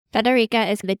Federica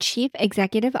is the Chief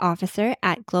Executive Officer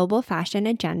at Global Fashion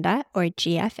Agenda, or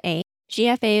GFA.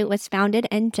 GFA was founded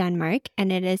in Denmark,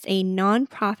 and it is a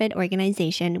non-profit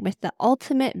organization with the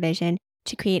ultimate vision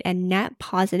to create a net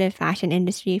positive fashion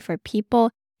industry for people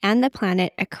and the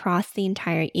planet across the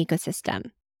entire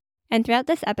ecosystem. And throughout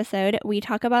this episode, we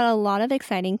talk about a lot of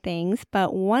exciting things,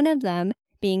 but one of them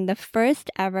being the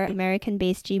first ever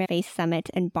American-based GFA Summit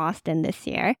in Boston this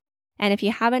year. And if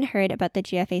you haven't heard about the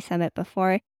GFA Summit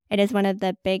before, it is one of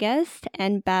the biggest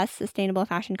and best sustainable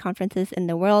fashion conferences in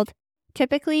the world.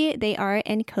 Typically, they are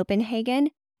in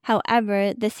Copenhagen.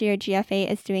 However, this year GFA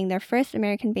is doing their first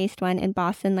American-based one in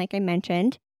Boston, like I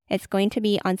mentioned. It's going to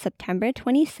be on September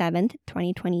 27th,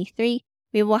 2023.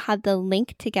 We will have the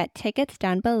link to get tickets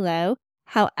down below.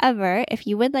 However, if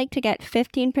you would like to get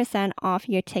 15% off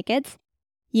your tickets,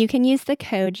 you can use the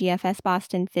code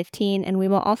GFSBoston15, and we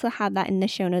will also have that in the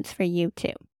show notes for you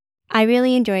too. I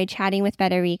really enjoyed chatting with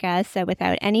Federica, so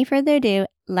without any further ado,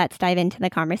 let's dive into the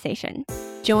conversation.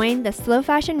 Join the slow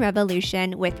fashion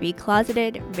revolution with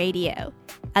Recloseted Radio.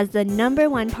 As the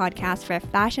 #1 podcast for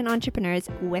fashion entrepreneurs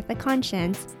with a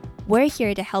conscience, we're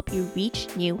here to help you reach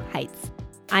new heights.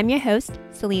 I'm your host,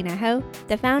 Selena Ho,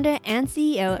 the founder and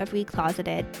CEO of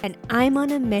Recloseted, and I'm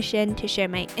on a mission to share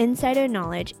my insider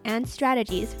knowledge and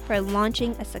strategies for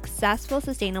launching a successful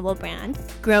sustainable brand,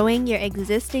 growing your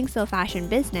existing slow fashion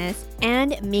business,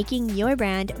 and making your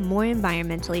brand more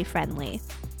environmentally friendly.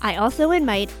 I also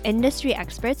invite industry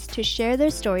experts to share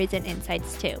their stories and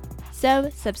insights too. So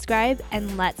subscribe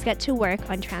and let's get to work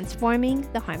on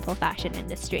transforming the harmful fashion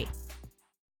industry.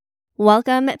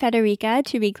 Welcome, Federica,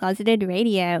 to Recloseted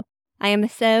Radio. I am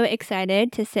so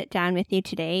excited to sit down with you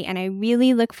today, and I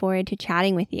really look forward to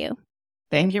chatting with you.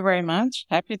 Thank you very much.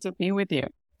 Happy to be with you.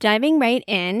 Diving right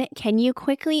in, can you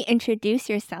quickly introduce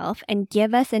yourself and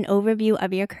give us an overview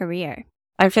of your career?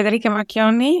 I'm Federica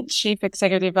Marchionni, Chief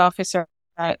Executive Officer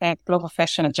at Global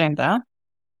Fashion Agenda.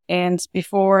 And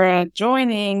before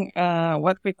joining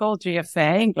what we call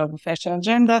GFA, Global Fashion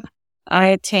Agenda, I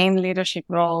attained leadership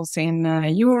roles in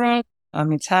Europe.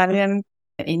 I'm Italian.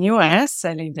 In US,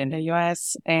 I lived in the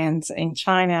US, and in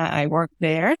China, I worked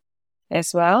there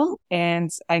as well.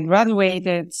 And I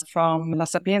graduated from La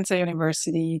Sapienza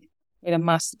University with a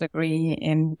master's degree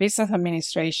in business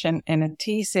administration and a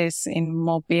thesis in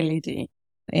mobility.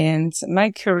 And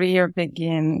my career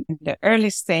began in the early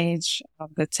stage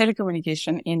of the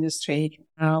telecommunication industry,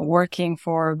 working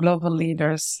for global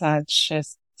leaders such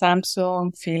as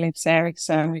Samsung, Philips,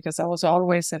 Ericsson, because I was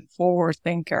always a forward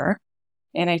thinker.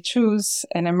 And I chose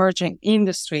an emerging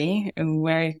industry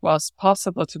where it was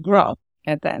possible to grow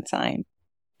at that time.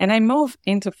 And I moved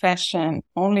into fashion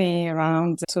only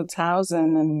around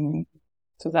 2000 and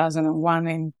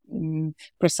 2001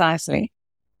 precisely.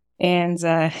 And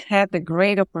had the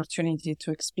great opportunity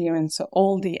to experience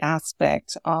all the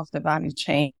aspects of the value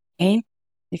chain,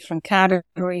 different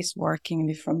categories, working in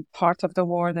different parts of the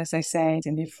world, as I said,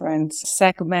 in different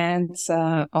segments,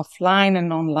 offline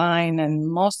and online, and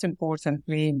most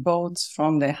importantly, both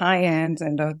from the high end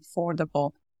and the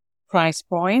affordable price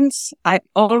points. I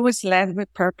always led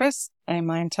with purpose in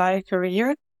my entire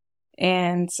career,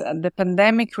 and the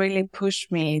pandemic really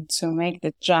pushed me to make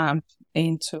the jump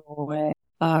into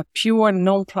a pure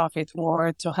non-profit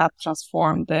world to help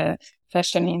transform the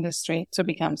fashion industry to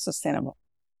become sustainable.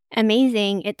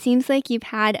 Amazing. It seems like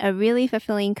you've had a really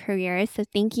fulfilling career, so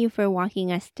thank you for walking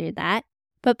us through that.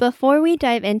 But before we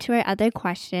dive into our other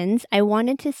questions, I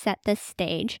wanted to set the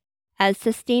stage, as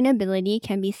sustainability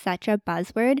can be such a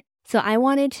buzzword, so I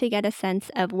wanted to get a sense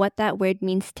of what that word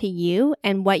means to you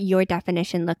and what your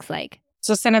definition looks like.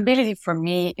 Sustainability for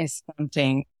me is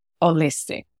something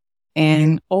holistic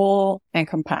and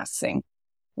all-encompassing,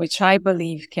 which I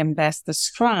believe can best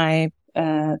describe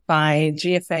by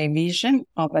GFA vision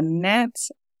of a net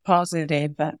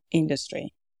positive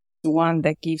industry, one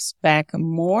that gives back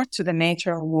more to the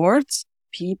nature of words,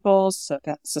 people,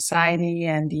 society,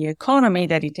 and the economy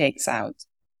that it takes out.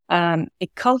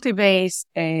 It cultivates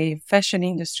a fashion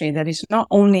industry that is not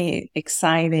only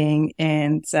exciting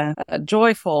and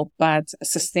joyful, but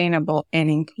sustainable and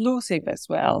inclusive as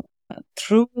well.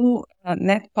 Through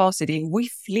net positive, we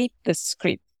flip the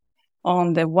script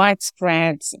on the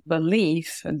widespread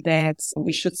belief that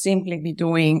we should simply be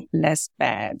doing less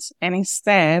bad and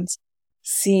instead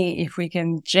see if we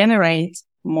can generate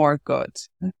more good.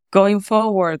 Going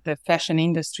forward, the fashion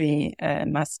industry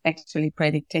must actually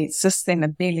predicate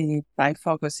sustainability by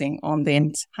focusing on the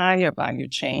entire value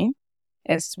chain,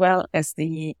 as well as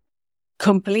the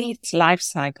complete life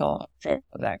cycle of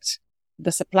products.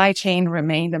 The supply chain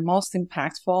remains the most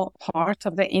impactful part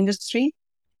of the industry,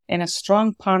 and a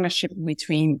strong partnership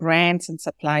between brands and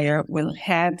supplier will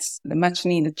add the much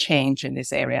needed change in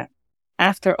this area.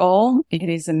 After all, it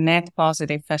is a net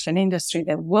positive fashion industry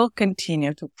that will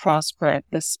continue to prosper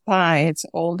despite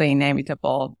all the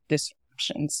inevitable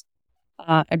disruptions.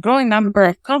 A growing number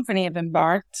of companies have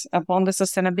embarked upon the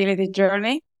sustainability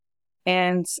journey,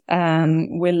 and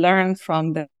we learned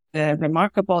from the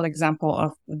remarkable example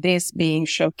of this being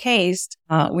showcased.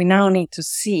 We now need to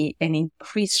see an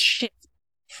increased shift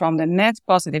from the net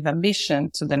positive ambition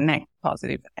to the net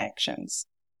positive actions.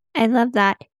 I love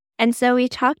that. And so we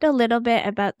talked a little bit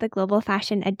about the global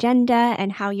fashion agenda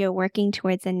and how you're working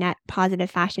towards a net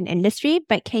positive fashion industry,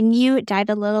 but can you dive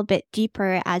a little bit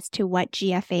deeper as to what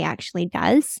GFA actually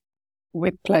does?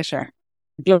 With pleasure.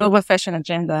 Global Fashion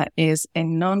Agenda is a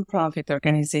non-profit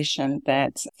organization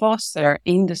that fosters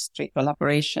industry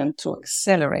collaboration to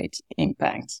accelerate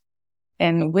impact.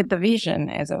 And with the vision,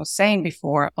 as I was saying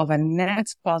before, of a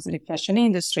net positive fashion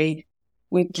industry,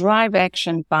 we drive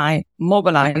action by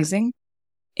mobilizing,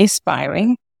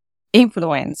 inspiring,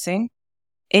 influencing,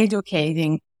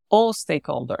 educating all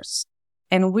stakeholders.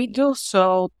 And we do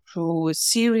so through a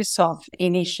series of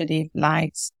initiatives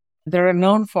like the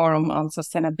renowned Forum on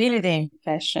Sustainability in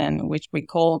Fashion, which we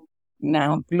call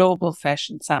now Global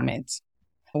Fashion Summit,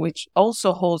 which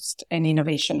also hosts an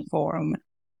innovation forum.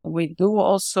 We do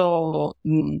also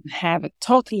have a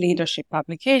thought leadership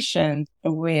application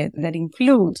that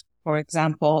includes, for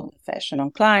example, Fashion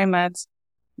on Climate,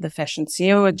 the Fashion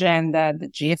CEO Agenda, the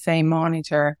GFA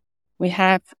Monitor. We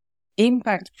have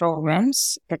impact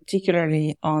programs,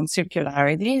 particularly on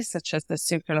circularity, such as the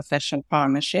Circular Fashion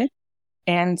Partnership.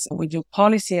 And we do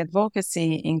policy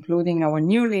advocacy, including our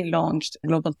newly launched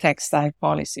Global Textile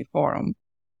Policy Forum.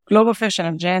 Global Fashion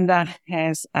Agenda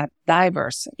has a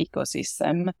diverse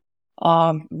ecosystem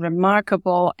of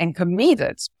remarkable and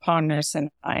committed partners and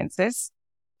alliances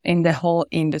in the whole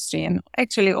industry. And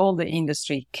actually, all the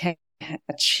industry can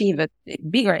achieve a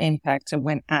bigger impact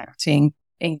when acting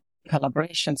in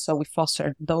collaboration. So we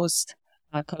foster those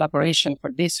collaboration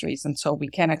for this reason, so we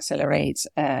can accelerate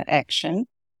action.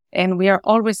 And we are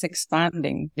always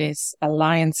expanding these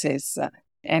alliances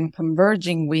and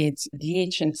converging with the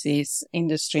agencies,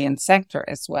 industry and sector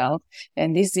as well.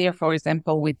 And this year, for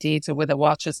example, we did with the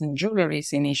Watches and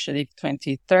Jewelries Initiative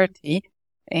 2030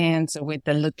 and with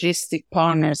the logistic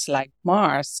partners like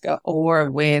Maersk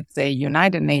or with the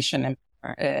United Nations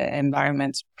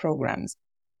Environment Programs.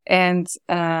 And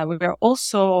we are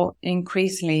also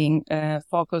increasingly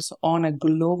focused on a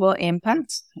global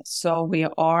impact. So we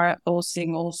are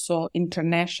hosting also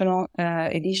international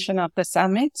edition of the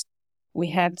summit. We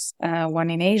had one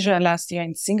in Asia last year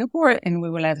in Singapore, and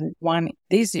we will have one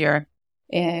this year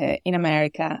in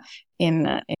America.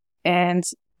 And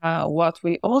what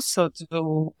we also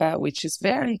do, which is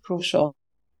very crucial,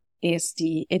 is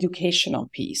the educational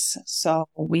piece. So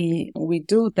we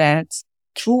do that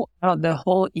throughout the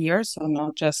whole year, so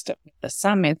not just the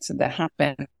summits that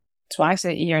happen twice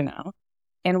a year now.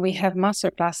 And we have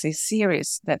masterclasses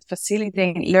series that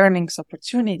facilitate learnings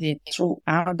opportunity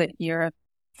throughout the year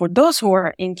for those who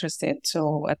are interested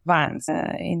to advance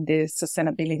in the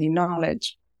sustainability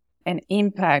knowledge and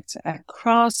impact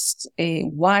across a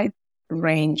wide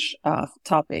range of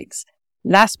topics.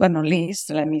 Last but not least,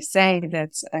 let me say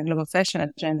that Global Fashion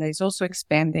Agenda is also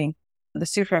expanding the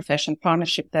Circular Fashion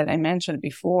Partnership that I mentioned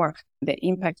before. The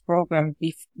impact program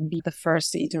be the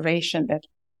first iteration that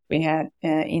we had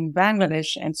in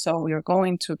Bangladesh. And so we are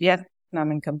going to Vietnam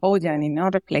and Cambodia and in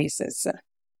other places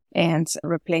and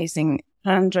replacing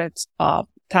hundreds of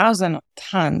thousands of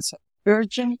tons of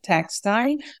virgin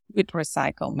textile with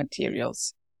recycled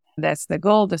materials. That's the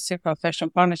goal, the Circular Fashion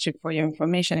Partnership, for your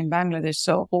information, in Bangladesh.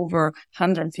 So over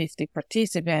 150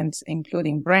 participants,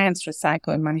 including brands,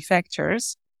 recycling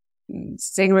manufacturers,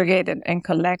 segregated and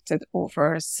collected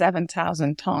over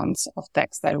 7,000 tons of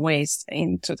textile waste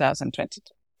in 2022.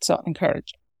 So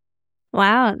encouraged.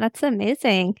 Wow, that's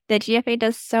amazing. The GFA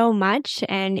does so much,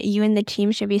 and you and the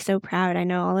team should be so proud. I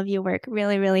know all of you work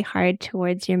really, really hard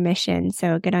towards your mission,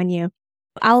 so good on you.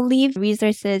 I'll leave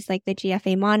resources like the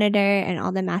GFA Monitor and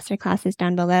all the masterclasses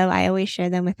down below. I always share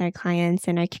them with our clients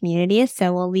and our communities,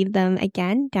 so we'll leave them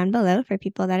again down below for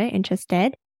people that are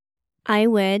interested. I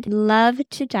would love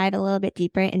to dive a little bit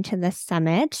deeper into the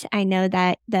summit. I know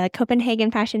that the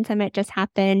Copenhagen Fashion Summit just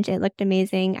happened. It looked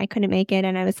amazing. I couldn't make it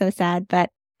and I was so sad, but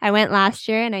I went last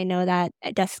year and I know that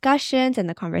discussions and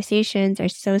the conversations are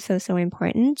so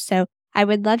important. So I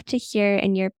would love to hear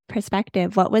in your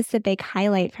perspective, what was the big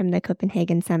highlight from the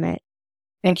Copenhagen Summit?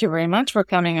 Thank you very much for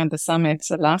coming on the summit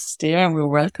last year, and we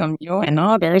welcome you and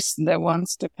others that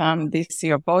wants to come this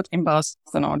year, both in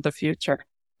Boston or the future.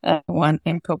 one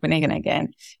in Copenhagen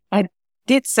again. I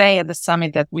did say at the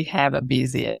summit that we have a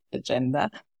busy agenda.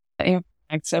 In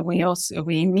fact, so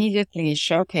we immediately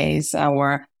showcase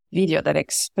our video that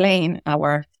explain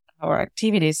our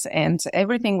activities, and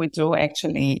everything we do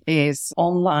actually is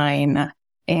online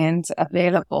and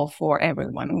available for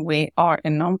everyone. We are a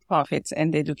nonprofit,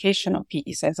 and the educational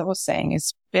piece, as I was saying,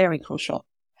 is very crucial.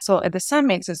 So at the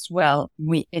summits as well,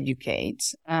 we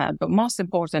educate, but most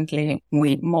importantly,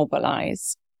 we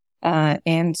mobilize.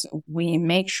 And we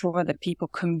make sure that people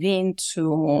convene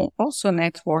to also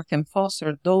network and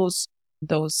foster those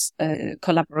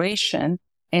collaboration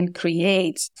and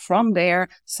create from there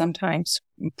sometimes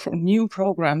new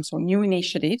programs or new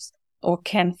initiatives, or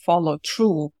can follow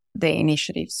through the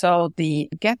initiative. So the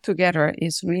get together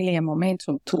is really a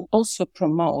momentum to also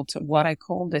promote what I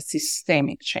call the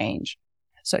systemic change.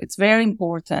 So it's very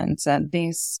important that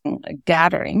this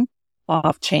gathering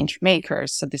of change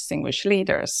makers, so distinguished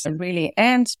leaders, really,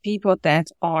 and people that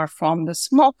are from the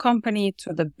small company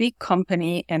to the big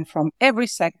company and from every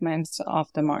segment of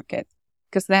the market.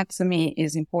 Because that to me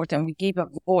is important. We give a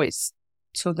voice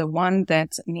to the one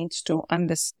that needs to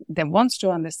that wants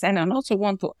to understand and also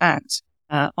want to act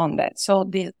on that. So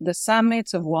the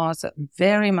summit was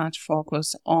very much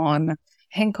focused on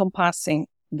encompassing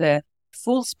the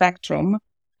full spectrum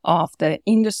of the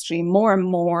industry. More and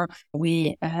more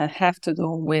we have to do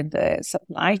with the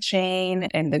supply chain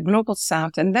and the global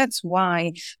south. And that's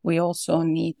why we also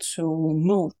need to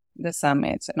move the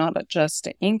summit, not just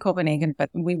in Copenhagen, but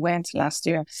we went last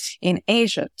year in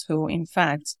Asia to, in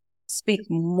fact, speak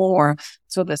more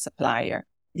to the supplier.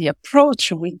 The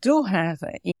approach we do have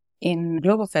in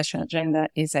Global Fashion Agenda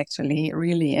is actually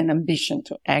really an ambition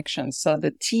to action. So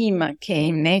the team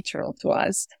came natural to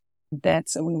us, that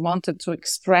we wanted to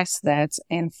express that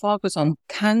and focus on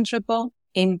tangible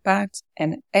impact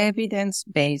and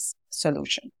evidence-based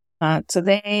solution.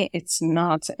 Today, it's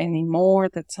not anymore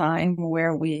the time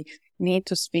where we need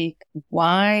to speak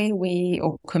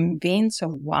or convince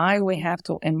of why we have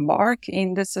to embark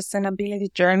in the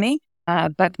sustainability journey,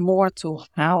 but more to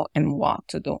how and what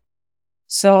to do.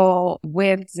 So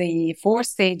with the 4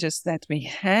 stages that we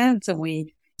had,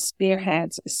 we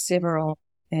spearhead several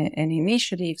and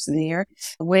initiatives there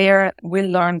where we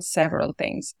learned several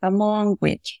things, among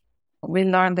which we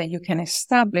learned that you can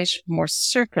establish more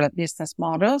circular business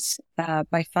models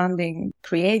by finding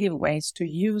creative ways to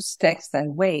use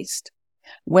textile waste,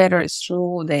 whether it's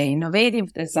through the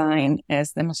innovative design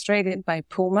as demonstrated by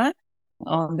Puma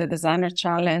on the Designer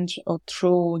Challenge, or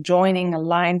through joining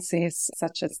alliances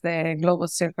such as the Global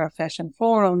Circular Fashion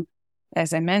Forum,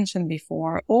 as I mentioned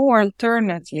before, or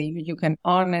alternatively, you can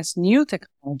harness new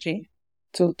technology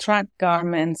to track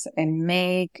garments and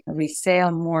make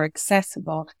resale more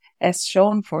accessible, as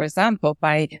shown, for example,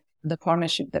 by the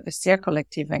partnership that the Vestiaire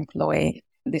Collective and Chloe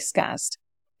discussed.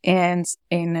 And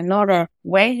in another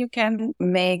way, you can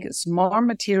make smart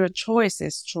material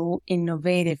choices through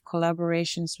innovative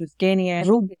collaborations with Genia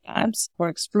Ruby Labs for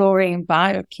exploring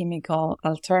biochemical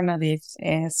alternatives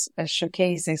as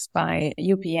showcases by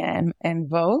UPM and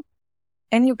Vogue.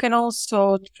 And you can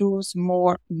also choose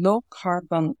more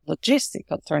low-carbon logistic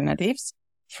alternatives,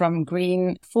 from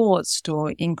green foods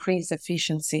to increase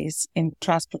efficiencies in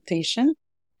transportation,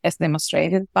 as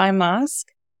demonstrated by Musk.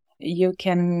 You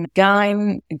can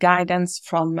gain guidance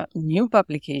from new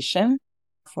publication.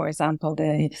 For example,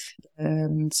 the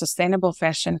Sustainable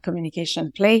Fashion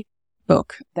Communication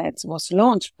Playbook that was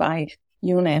launched by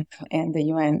UNEP and the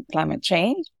UN Climate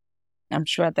Change. I'm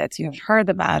sure that you've heard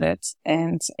about it,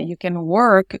 and you can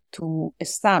work to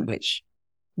establish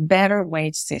better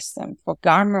wage system for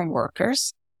garment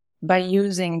workers by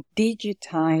using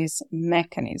digitized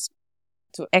mechanisms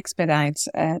to expedite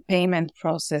payment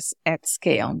process at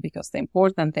scale, because the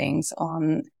important things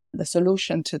on the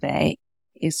solution today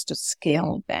is to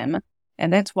scale them.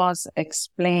 And that was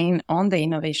explained on the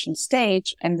innovation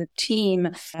stage, and the team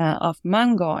of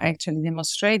Mango actually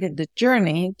demonstrated the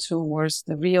journey towards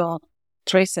the real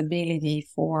traceability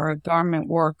for garment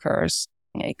workers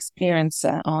experience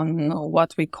on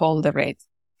what we call the red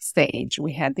stage.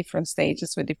 We had different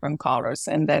stages with different colors,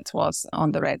 and that was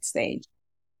on the red stage.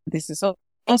 This is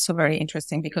also very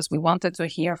interesting because we wanted to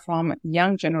hear from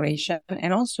young generation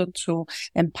and also to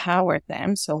empower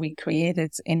them. So we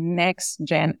created a next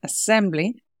gen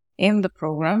assembly in the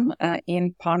program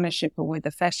in partnership with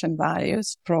the Fashion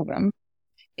Values program.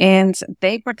 And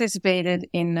they participated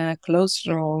in closed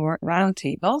door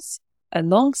roundtables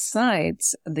alongside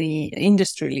the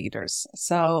industry leaders.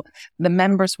 So the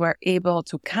members were able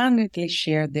to candidly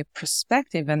share their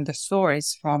perspective and the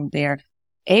stories from their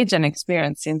age and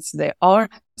experience, since they are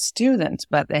students,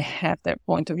 but they have their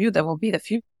point of view. They will be the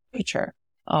future future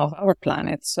of our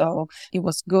planet. So it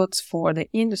was good for the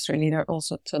industry leader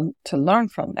also to learn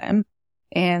from them.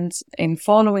 And in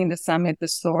following the summit, the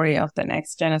story of the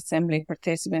next Gen Assembly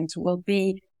participants will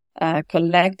be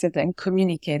collected and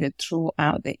communicated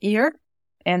throughout the year.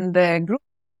 And the group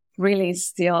really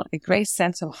instilled a great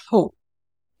sense of hope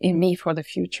in me for the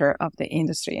future of the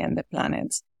industry and the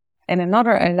planet. And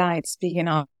another highlight, speaking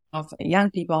of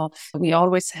young people, we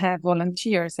always have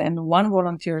volunteers, and one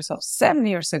volunteer of 7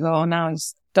 years ago now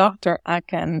is Dr.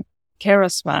 Akan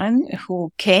Kerasman,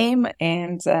 who came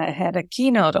and had a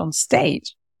keynote on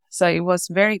stage. So it was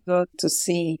very good to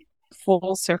see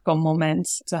full circle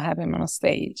moments to have him on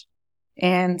stage.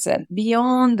 And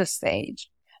beyond the stage,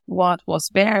 what was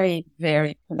very,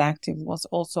 very productive was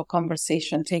also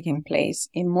conversation taking place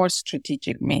in more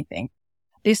strategic meetings.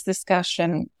 This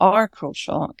discussion are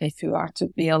crucial if you are to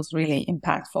build really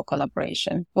impactful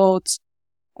collaboration, both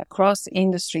across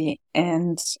industry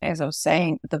and, as I was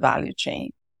saying, the value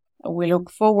chain. We look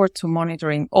forward to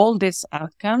monitoring all these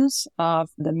outcomes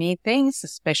of the meetings,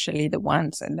 especially the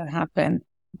ones that happen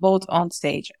both on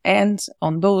stage and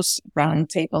on those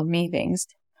roundtable meetings,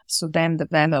 to then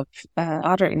develop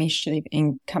other initiatives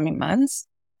in coming months.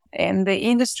 And the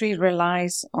industry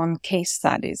relies on case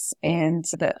studies and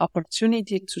the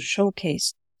opportunity to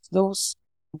showcase those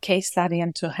case studies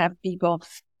and to have people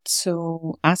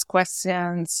to ask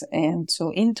questions and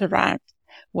to interact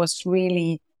was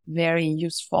really very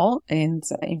useful. And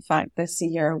in fact, this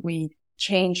year we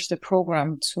changed the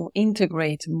program to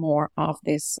integrate more of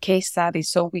this case study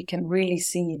so we can really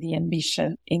see the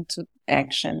ambition into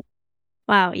action.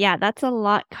 Wow. Yeah, that's a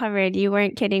lot covered. You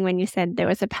weren't kidding when you said there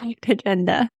was a packed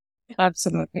agenda.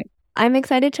 Absolutely. I'm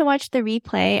excited to watch the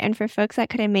replay. And for folks that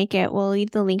couldn't make it, we'll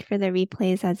leave the link for the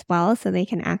replays as well so they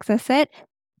can access it.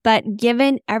 But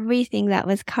given everything that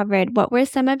was covered, what were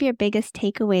some of your biggest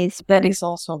takeaways? That is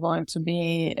also going to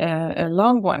be a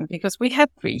long one because we have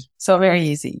 3. So very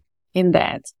easy in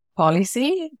that: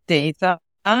 policy, data,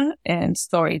 and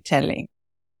storytelling.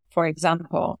 For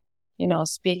example,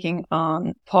 speaking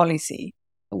on policy,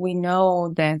 we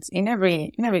know that in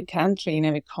every country, in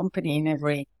every company, in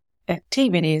every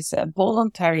activities,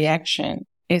 voluntary action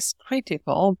is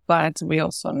critical, but we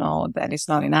also know that it's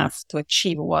not enough to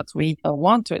achieve what we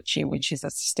want to achieve, which is a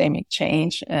systemic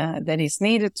change that is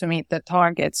needed to meet the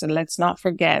targets. And let's not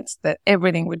forget that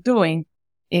everything we're doing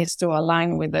is to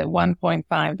align with the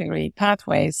 1.5 degree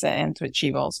pathways and to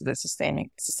achieve also the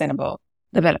sustainable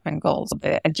development goals.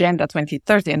 The Agenda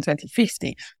 2030 and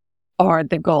 2050 are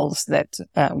the goals that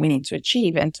we need to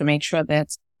achieve, and to make sure that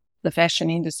the fashion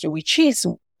industry, which is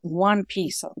one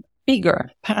piece of the bigger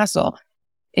puzzle,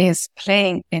 is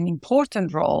playing an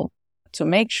important role to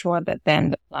make sure that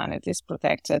then the planet is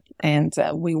protected and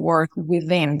we work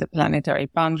within the planetary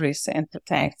boundaries and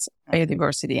protect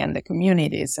biodiversity and the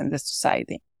communities and the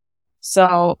society.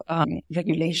 So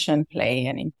regulation play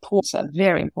a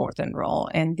very important role.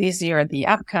 And this year, the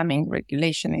upcoming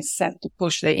regulation is set to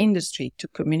push the industry to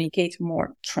communicate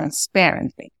more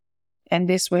transparently. And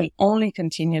this will only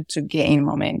continue to gain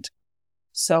momentum.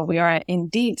 So we are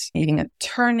indeed hitting a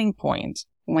turning point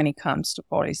when it comes to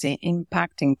policy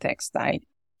impacting textile.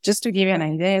 Just to give you an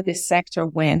idea, this sector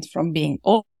went from being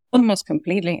almost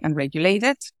completely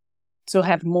unregulated to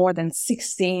have more than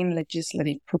 16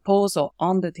 legislative proposals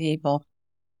on the table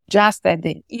just at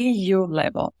the EU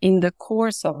level in the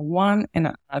course of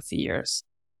 1.5 years.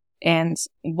 And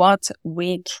what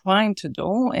we're trying to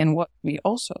do, and what we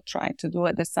also try to do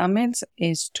at the summit,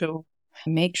 is to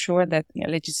make sure that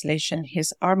legislation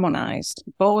is harmonized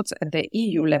both at the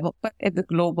EU level, but at the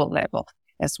global level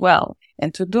as well.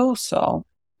 And to do so,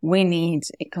 we need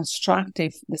a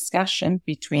constructive discussion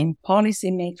between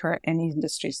policymakers and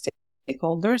industry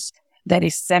stakeholders that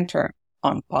is centered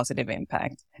on positive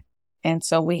impact. And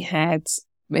so we had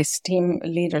esteemed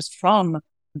leaders from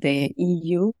the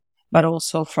EU, but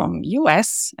also from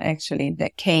US, actually,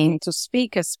 that came to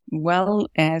speak, as well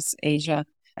as Asia,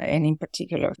 and in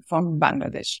particular from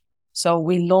Bangladesh. So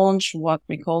we launched what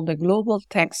we call the Global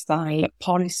Textile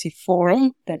Policy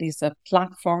Forum, that is a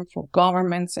platform for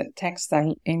governments and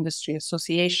textile industry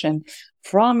association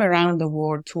from around the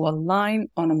world to align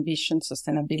on ambitious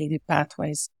sustainability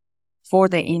pathways for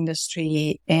the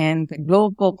industry and the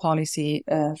global policy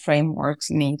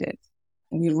frameworks needed.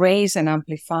 We raise and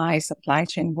amplify supply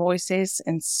chain voices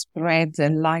and spread the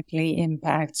likely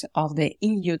impact of the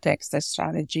EU textile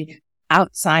strategy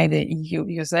outside the EU,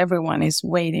 because everyone is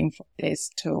waiting for this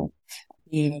to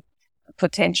be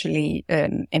potentially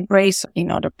embraced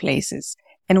in other places.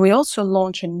 And we also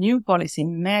launch a new policy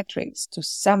matrix to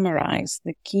summarize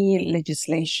the key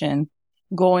legislation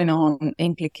going on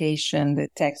implication, the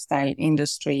textile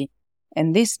industry.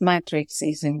 And this matrix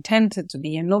is intended to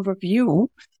be an overview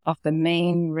of the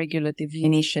main regulative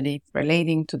initiative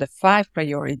relating to the 5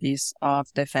 priorities of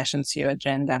the Fashion CEO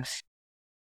agenda.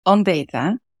 On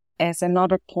data, as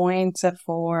another point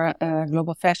for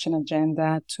Global Fashion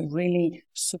Agenda to really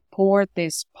support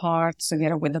this part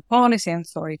together with the policy and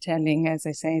storytelling, as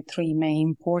I say, 3 main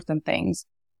important things.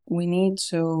 We need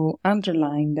to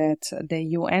underline that the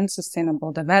UN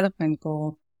Sustainable Development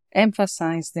Goal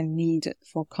emphasize the need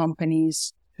for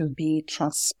companies to be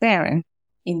transparent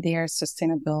in their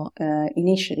sustainable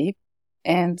initiative.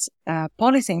 And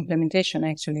policy implementation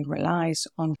actually relies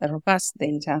on robust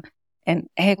data and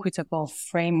equitable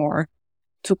framework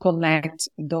to collect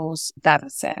those data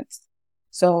sets.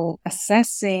 So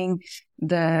assessing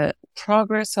the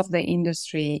progress of the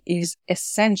industry is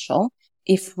essential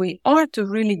if we are to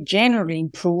really generally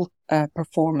improve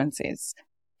performances.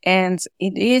 And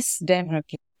it is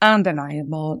definitely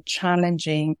undeniable,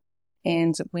 challenging,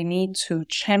 and we need to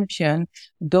champion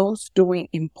those doing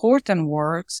important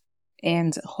works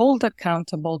and hold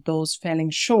accountable those falling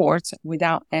short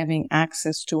without having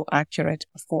access to accurate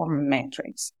performance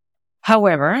metrics.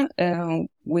 However,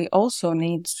 we also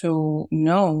need to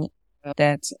know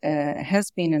that has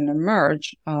been an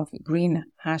emerge of green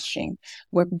hashing,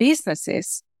 where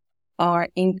businesses are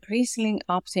increasingly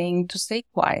opting to stay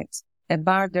quiet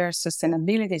about their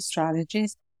sustainability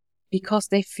strategies because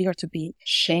they fear to be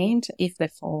shamed if they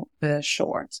fall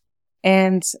short.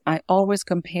 And I always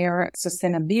compare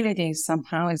sustainability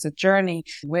somehow as a journey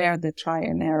where the trial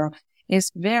and error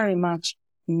is very much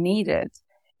needed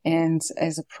and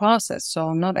as a process.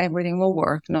 So not everything will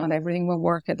work. Not everything will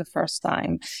work at the first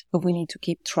time, but we need to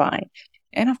keep trying.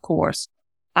 And of course,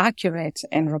 accurate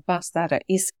and robust data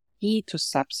is key to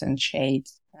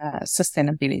substantiate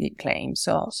sustainability claims.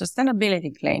 So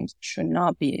sustainability claims should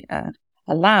not be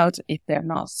allowed if they're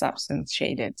not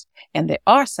substantiated, and they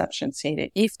are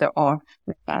substantiated if there are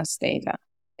robust data.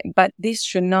 But this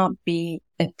should not be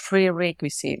a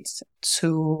prerequisite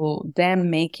to them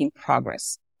making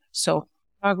progress. So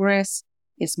progress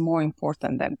is more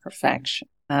important than perfection.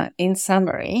 In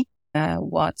summary,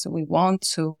 what we want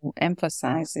to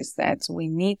emphasize is that we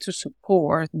need to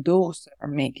support those that are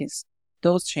making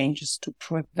those changes to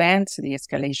prevent the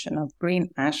escalation of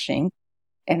greenwashing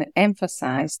and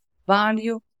emphasize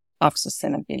value of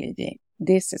sustainability.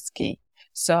 This is key.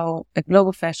 So a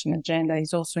global fashion agenda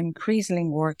is also increasingly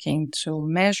working to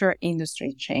measure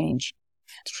industry change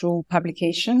through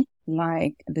publication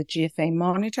like the GFA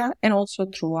Monitor and also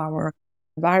through our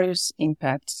various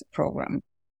impact program.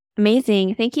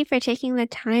 Amazing. Thank you for taking the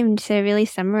time to really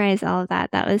summarize all of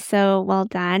that. That was so well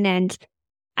done. And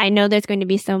I know there's going to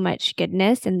be so much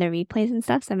goodness in the replays and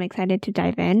stuff, so I'm excited to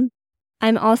dive in.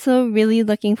 I'm also really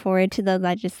looking forward to the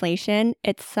legislation.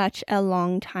 It's such a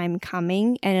long time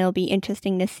coming, and it'll be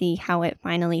interesting to see how it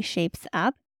finally shapes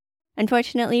up.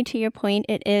 Unfortunately, to your point,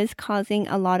 it is causing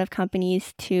a lot of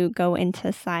companies to go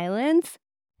into silence,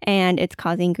 and it's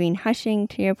causing green hushing,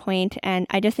 to your point. And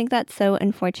I just think that's so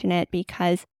unfortunate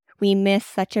because we miss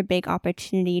such a big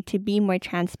opportunity to be more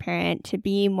transparent, to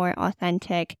be more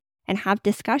authentic, and have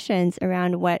discussions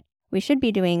around what we should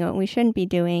be doing, what we shouldn't be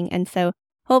doing. And so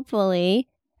hopefully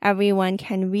everyone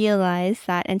can realize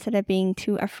that instead of being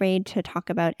too afraid to talk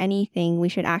about anything, we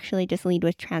should actually just lead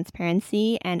with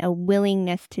transparency and a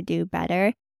willingness to do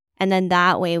better. And then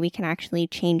that way we can actually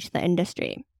change the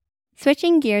industry.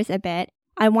 Switching gears a bit,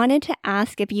 I wanted to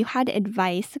ask if you had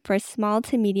advice for small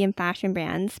to medium fashion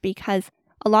brands, because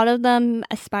a lot of them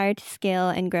aspire to scale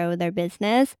and grow their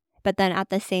business, but then at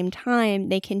the same time,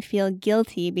 they can feel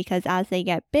guilty because as they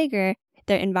get bigger,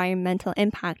 their environmental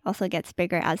impact also gets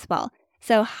bigger as well.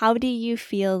 So how do you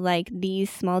feel like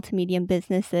these small to medium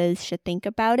businesses should think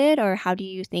about it, or how do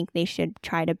you think they should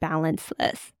try to balance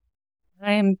this?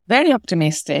 I am very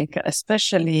optimistic,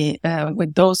 especially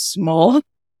with those small,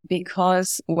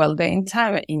 because, well, the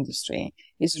entire industry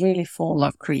is really full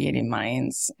of creative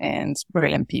minds and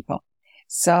brilliant people.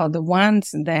 So the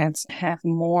ones that have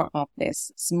more of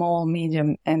this small,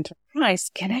 medium enterprise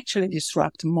can actually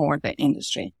disrupt more the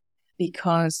industry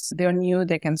because they're new,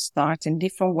 they can start in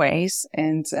different ways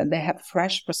and they have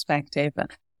fresh perspective,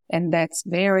 and that's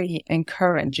very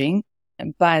encouraging.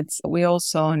 But we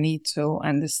also need to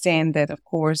understand that, of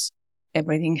course,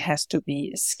 everything has to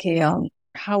be scaled.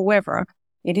 However,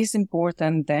 it is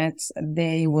important that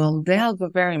they will delve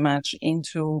very much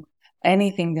into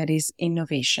anything that is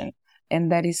innovation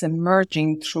and that is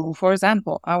emerging through, for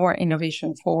example, our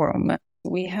innovation forum.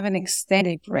 We have an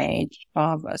extended range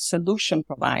of solution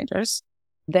providers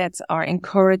that are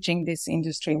encouraging this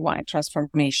industry-wide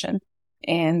transformation.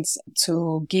 And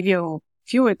to give you a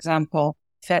few examples,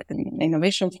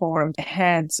 Innovation Forum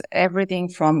had everything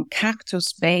from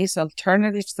cactus-based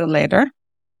alternatives to leather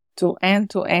to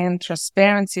end-to-end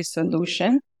transparency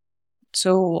solution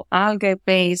to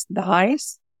algae-based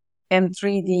dyes and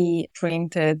 3D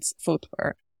printed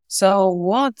footwear. So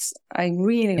what I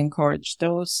really encourage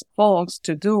those folks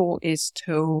to do is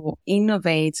to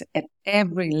innovate at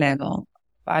every level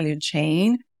value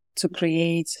chain to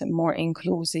create a more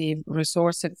inclusive,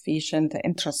 resource efficient,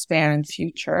 and transparent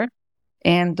future.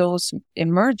 And those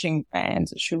emerging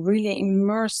brands should really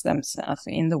immerse themselves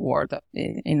in the world of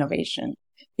innovation,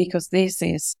 because this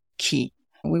is key.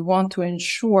 We want to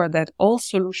ensure that all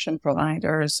solution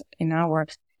providers in our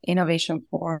innovation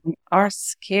forum are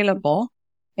scalable.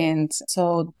 And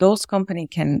so those companies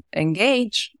can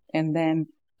engage and then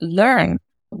learn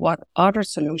what other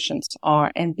solutions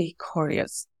are and be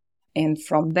curious. And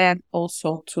from that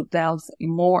also to delve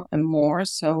more and more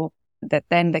so that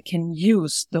then they can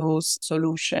use those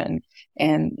solutions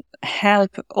and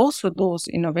help also those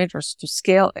innovators to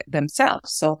scale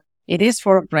themselves. So it is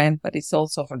for a brand, but it's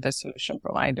also for the solution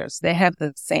providers. They have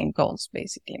the same goals,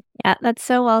 basically. Yeah, that's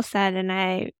so well said, and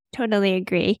I totally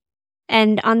agree.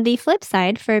 And on the flip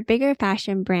side, for bigger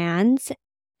fashion brands,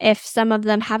 if some of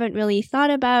them haven't really thought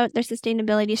about their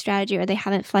sustainability strategy or they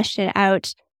haven't fleshed it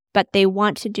out, but they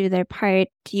want to do their part,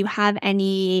 do you have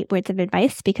any words of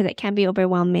advice? Because it can be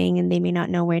overwhelming and they may not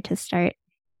know where to start.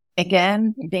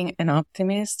 Again, being an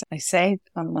optimist, I said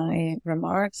on my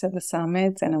remarks at the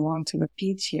summit, and I want to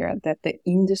repeat here that the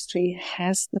industry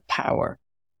has the power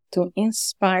to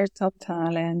inspire top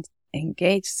talent,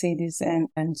 engage citizens,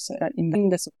 and in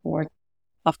the support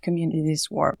of communities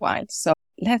worldwide. So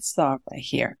let's start right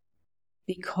here,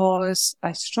 because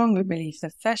I strongly believe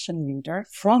that fashion leaders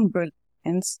from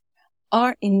brands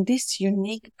are in this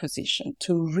unique position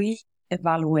to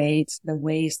re-evaluate the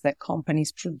ways that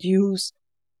companies produce,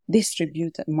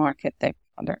 distribute, and market their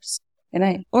products. And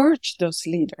I urge those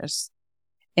leaders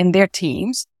and their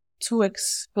teams to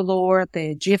explore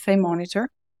the GFA Monitor,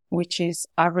 which is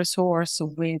a resource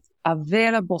with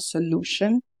available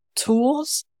solution,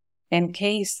 tools, and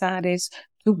case studies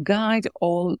to guide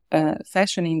all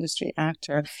fashion industry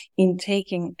actors in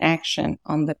taking action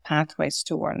on the pathways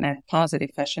toward net positive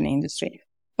fashion industry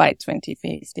by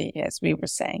 2050, as we were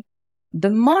saying. The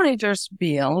monitors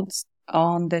builds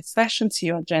on the Fashion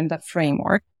CEO Agenda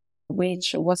framework,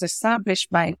 which was established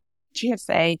by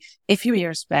GFA a few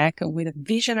years back with a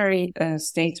visionary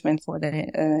statement for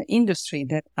the industry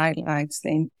that highlights the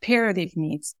imperative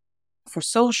needs for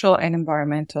social and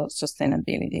environmental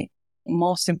sustainability.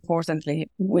 Most importantly,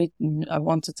 I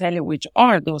want to tell you which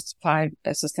are those 5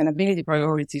 sustainability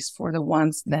priorities for the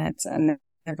ones that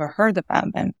never heard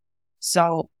about them.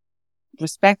 So,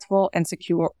 respectful and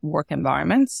secure work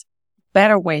environments,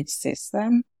 better wage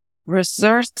system,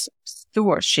 resource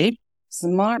stewardship,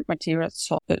 smart material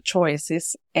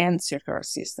choices, and circular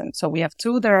systems. So we have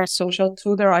 2 that are social,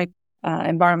 2 that are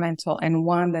environmental, and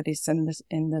 1 that is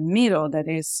in the middle that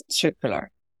is circular.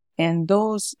 And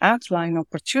those outline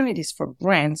opportunities for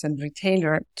brands and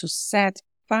retailers to set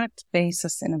fact-based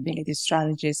sustainability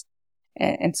strategies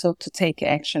and so to take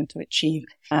action to achieve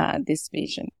this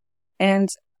vision. And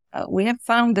we have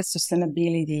found that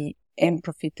sustainability and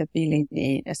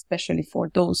profitability, especially for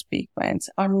those big brands,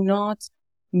 are not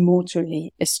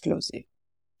mutually exclusive.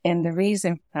 And there is,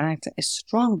 in fact, a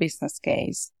strong business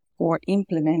case for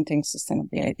implementing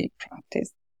sustainability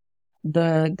practice.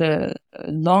 The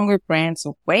longer brands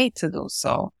wait to do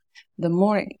so, the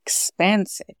more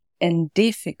expensive and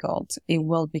difficult it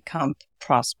will become to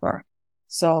prosper.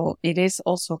 So it is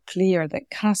also clear that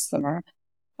customers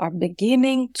are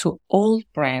beginning to hold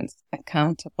brands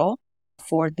accountable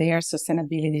for their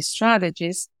sustainability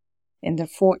strategies, and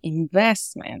therefore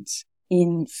investments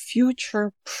in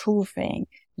future-proofing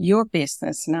your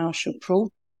business now should prove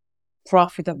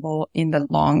profitable in the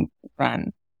long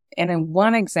run. And in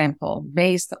one example,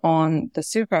 based on the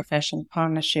Circular Fashion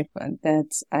Partnership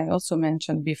that I also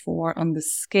mentioned before on the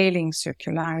scaling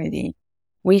circularity,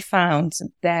 we found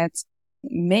that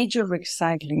major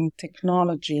recycling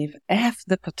technologies have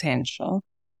the potential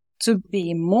to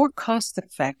be more cost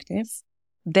effective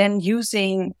than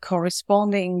using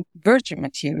corresponding virgin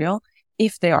material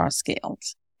if they are scaled.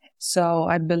 So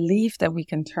I believe that we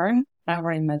can turn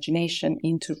our imagination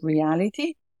into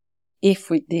reality if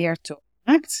we dare to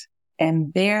act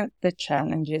and bear the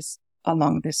challenges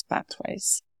along these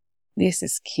pathways. This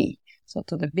is key. So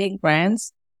to the big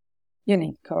brands, you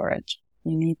need courage,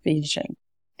 you need vision,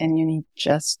 and you need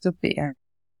just to bear.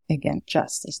 Again,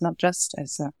 just. It's not just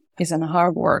it's a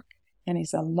hard work and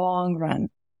it's a long run.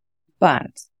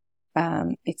 But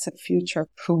it's a future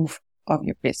proof of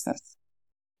your business.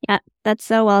 Yeah, that's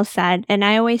so well said. And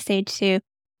I always say too,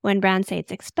 when brands say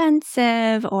it's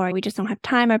expensive or we just don't have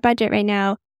time or budget right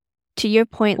now, to your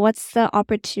point, what's the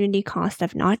opportunity cost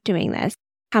of not doing this?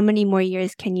 How many more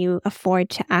years can you afford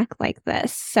to act like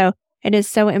this? So it is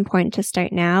so important to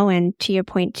start now. And to your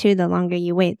point too, the longer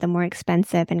you wait, the more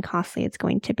expensive and costly it's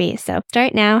going to be. So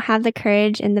start now, have the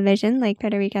courage and the vision, like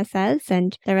Federica says,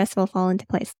 and the rest will fall into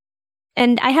place.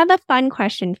 And I have a fun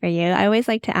question for you. I always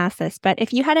like to ask this, but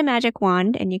if you had a magic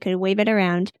wand and you could wave it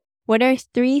around, what are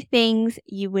 3 things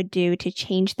you would do to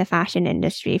change the fashion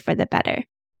industry for the better?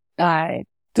 I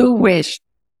do wish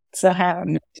to have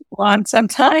one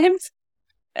sometimes,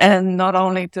 and not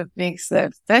only to fix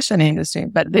the fashion industry,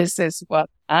 but this is what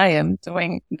I am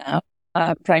doing now,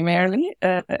 primarily.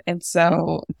 And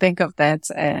so think of that,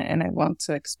 and I want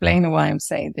to explain why I'm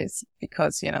saying this,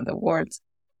 because, the words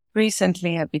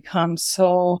recently have become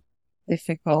so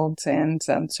difficult and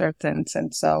uncertain,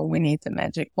 and so we need the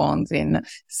magic wand in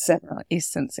several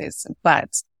instances.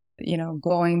 But,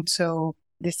 going to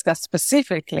discuss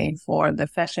specifically for the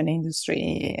fashion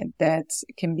industry that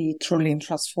can be truly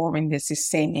transforming the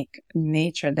systemic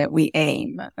nature that we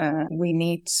aim. We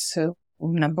need to,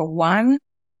 number one,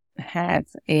 have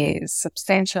a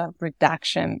substantial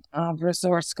reduction of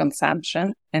resource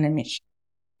consumption and emission.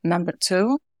 Number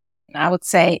two, I would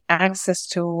say access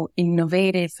to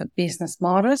innovative business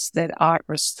models that are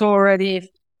restorative,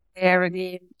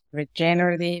 reparative,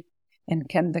 regenerative, and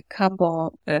can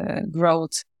decouple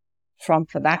growth from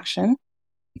production,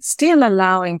 still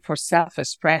allowing for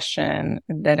self-expression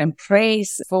that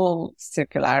embrace full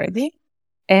circularity.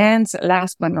 And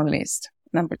last but not least,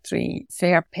 number three,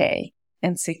 fair pay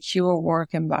and secure work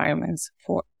environments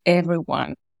for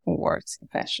everyone who works in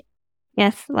fashion.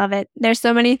 Yes, love it. There's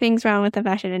so many things wrong with the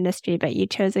fashion industry, but you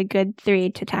chose a good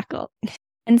 3 to tackle.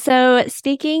 And so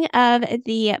speaking of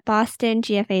the Boston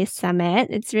GFA Summit,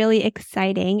 it's really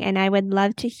exciting, and I would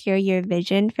love to hear your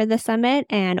vision for the summit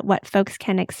and what folks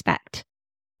can expect.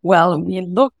 Well, we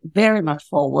look very much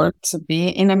forward to be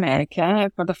in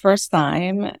America for the first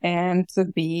time and to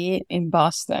be in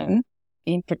Boston.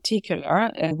 In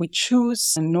particular, we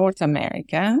choose North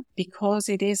America because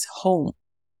it is home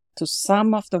to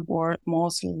some of the world's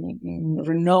most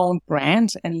renowned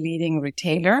brands and leading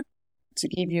retailer. To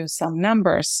give you some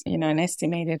numbers, an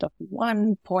estimated of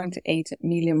 1.8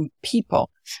 million people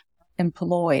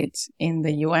employed in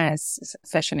the U.S.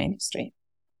 fashion industry.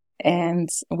 And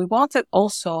we wanted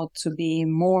also to be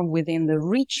more within the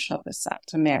reach of the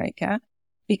South America,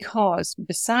 because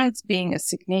besides being a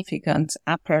significant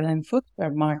apparel and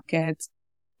footwear market,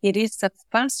 it is a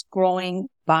fast-growing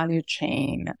value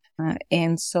chain.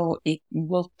 And so it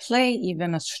will play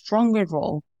even a stronger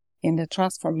role in the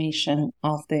transformation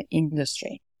of the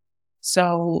industry.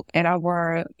 So at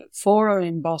our forum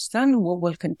in Boston, we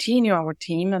will continue our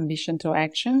team Ambition to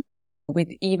Action with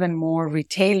even more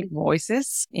retail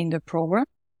voices in the program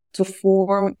to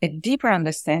form a deeper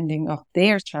understanding of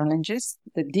their challenges,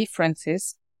 the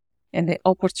differences, and the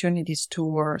opportunities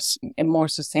towards a more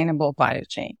sustainable value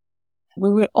chain.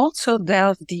 We will also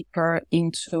delve deeper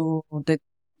into the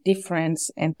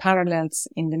difference and parallels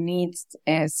in the needs,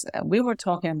 as we were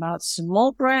talking about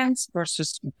small brands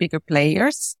versus bigger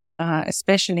players,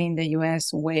 especially in the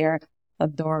US, where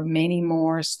there are many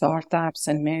more startups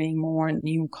and many more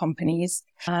new companies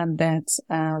that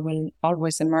will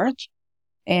always emerge.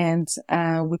 And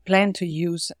we plan to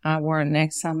use our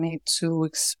next summit to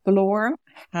explore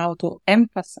how to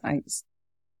emphasize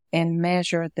and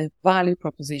measure the value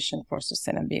proposition for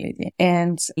sustainability.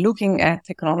 And looking at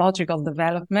technological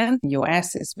development,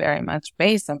 US is very much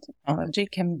based on technology,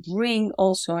 can bring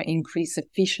also increased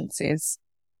efficiencies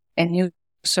and new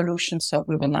solutions. So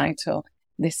we would like to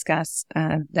discuss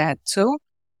that too.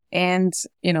 And,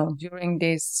 during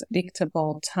this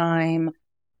dictable time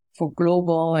for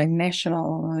global and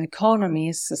national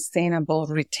economies, sustainable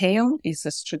retail is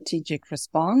a strategic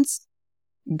response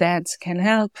that can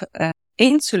help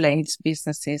insulate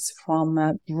businesses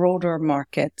from broader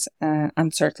market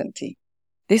uncertainty.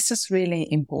 This is really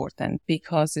important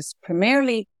because it's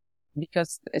primarily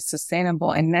because a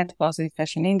sustainable and net positive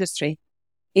fashion industry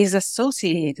is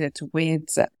associated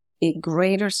with a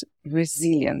greater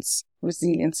resilience.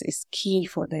 Resilience is key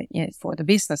for the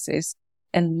businesses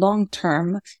and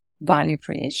long-term value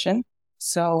creation.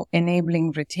 So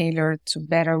enabling retailer to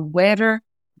better weather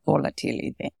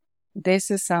volatility.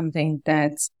 This is something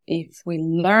that if we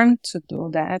learn to do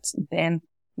that, then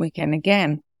we can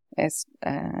again, as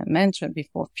mentioned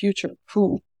before,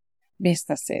 future-proof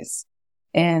businesses.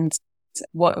 And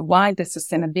why the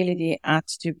sustainability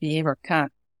has to be overcome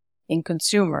in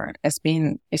consumer has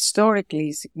been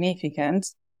historically significant,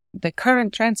 the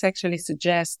current trends actually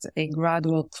suggest a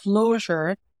gradual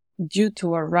closure due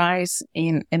to a rise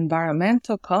in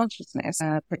environmental consciousness,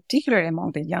 particularly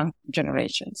among the young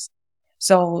generations.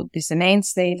 So this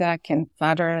enhanced data can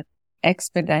further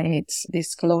expedite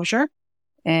this closure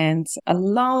and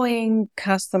allowing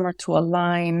customer to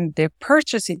align their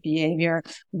purchasing behavior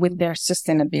with their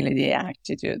sustainability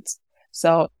attitudes.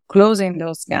 So closing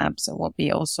those gaps will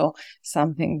be also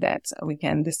something that we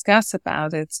can discuss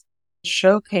about it.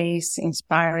 Showcase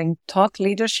inspiring thought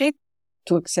leadership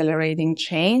to accelerating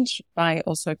change by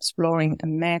also exploring a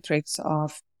matrix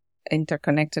of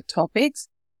interconnected topics,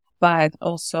 but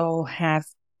also have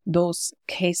those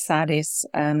case studies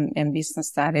and business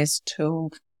studies to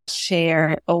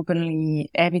share openly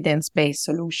evidence-based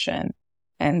solution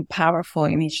and powerful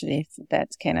initiatives that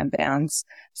can advance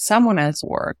someone else's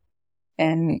work.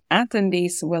 And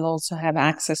attendees will also have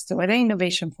access to an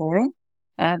innovation forum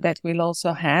that we'll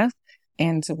also have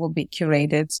and will be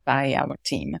curated by our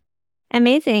team.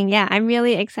 Amazing. Yeah, I'm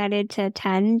really excited to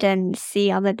attend and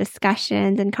see all the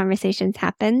discussions and conversations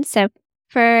happen. So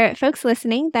for folks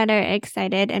listening that are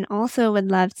excited and also would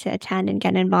love to attend and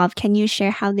get involved, can you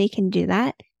share how they can do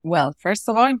that? Well, first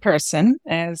of all, in person,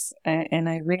 and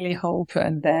I really hope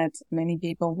that many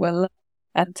people will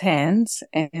attend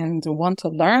and want to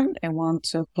learn and want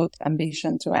to put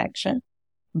ambition to action.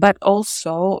 But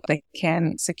also they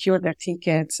can secure their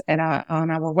tickets on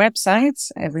our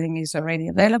websites. Everything is already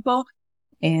available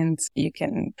and you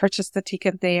can purchase the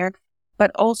ticket there,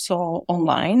 but also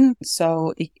online.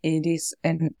 So it is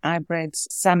an hybrid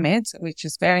summit, which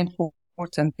is very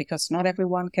important because not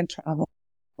everyone can travel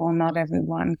or not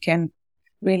everyone can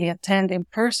really attend in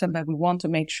person, but we want to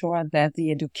make sure that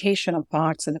the educational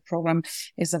parts of the program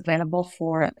is available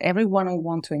for everyone who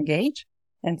wants to engage.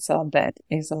 And so that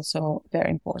is also very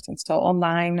important. So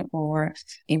online or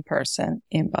in person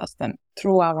in Boston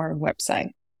through our website.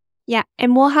 Yeah,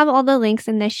 and we'll have all the links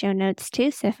in the show notes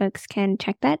too, so folks can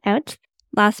check that out.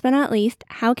 Last but not least,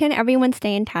 how can everyone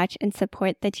stay in touch and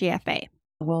support the GFA?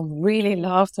 We'll really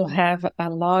love to have a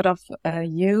lot of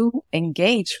you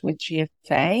engage with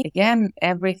GFA. Again,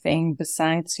 everything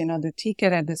besides, the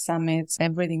ticket at the summits,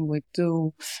 everything we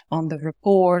do on the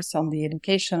reports, on the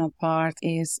educational part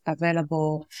is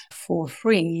available for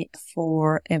free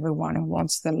for everyone who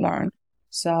wants to learn.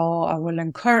 So I will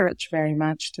encourage very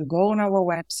much to go on our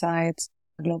website,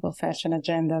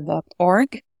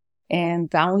 globalfashionagenda.org, and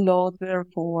download the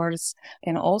reports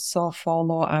and also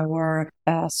follow our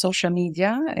social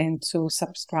media and to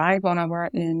subscribe on our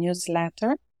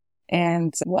newsletter.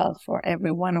 And well, for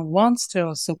everyone who wants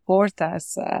to support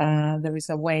us, there is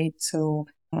a way to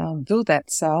do that.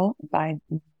 So by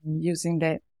using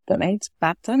the donate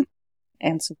button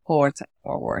and support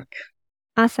our work.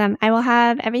 Awesome. I will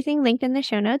have everything linked in the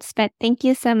show notes, but thank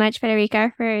you so much,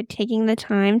 Federica, for taking the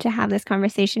time to have this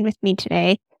conversation with me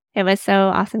today. It was so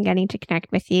awesome getting to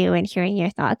connect with you and hearing your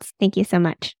thoughts. Thank you so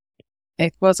much.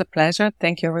 It was a pleasure.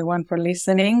 Thank you, everyone, for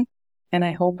listening. And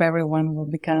I hope everyone will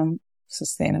become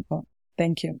sustainable.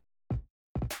 Thank you.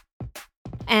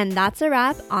 And that's a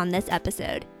wrap on this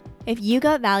episode. If you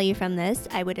got value from this,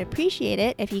 I would appreciate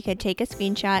it if you could take a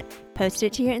screenshot, post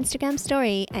it to your Instagram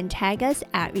story, and tag us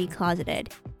at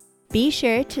Recloseted. Be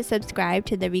sure to subscribe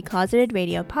to the Recloseted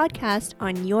Radio podcast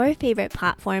on your favorite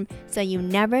platform so you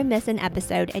never miss an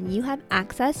episode and you have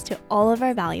access to all of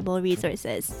our valuable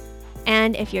resources.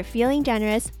 And if you're feeling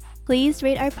generous, please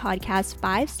rate our podcast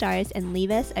 5 stars and leave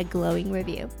us a glowing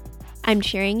review. I'm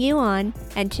cheering you on,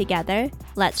 and together,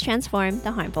 let's transform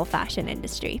the harmful fashion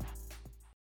industry.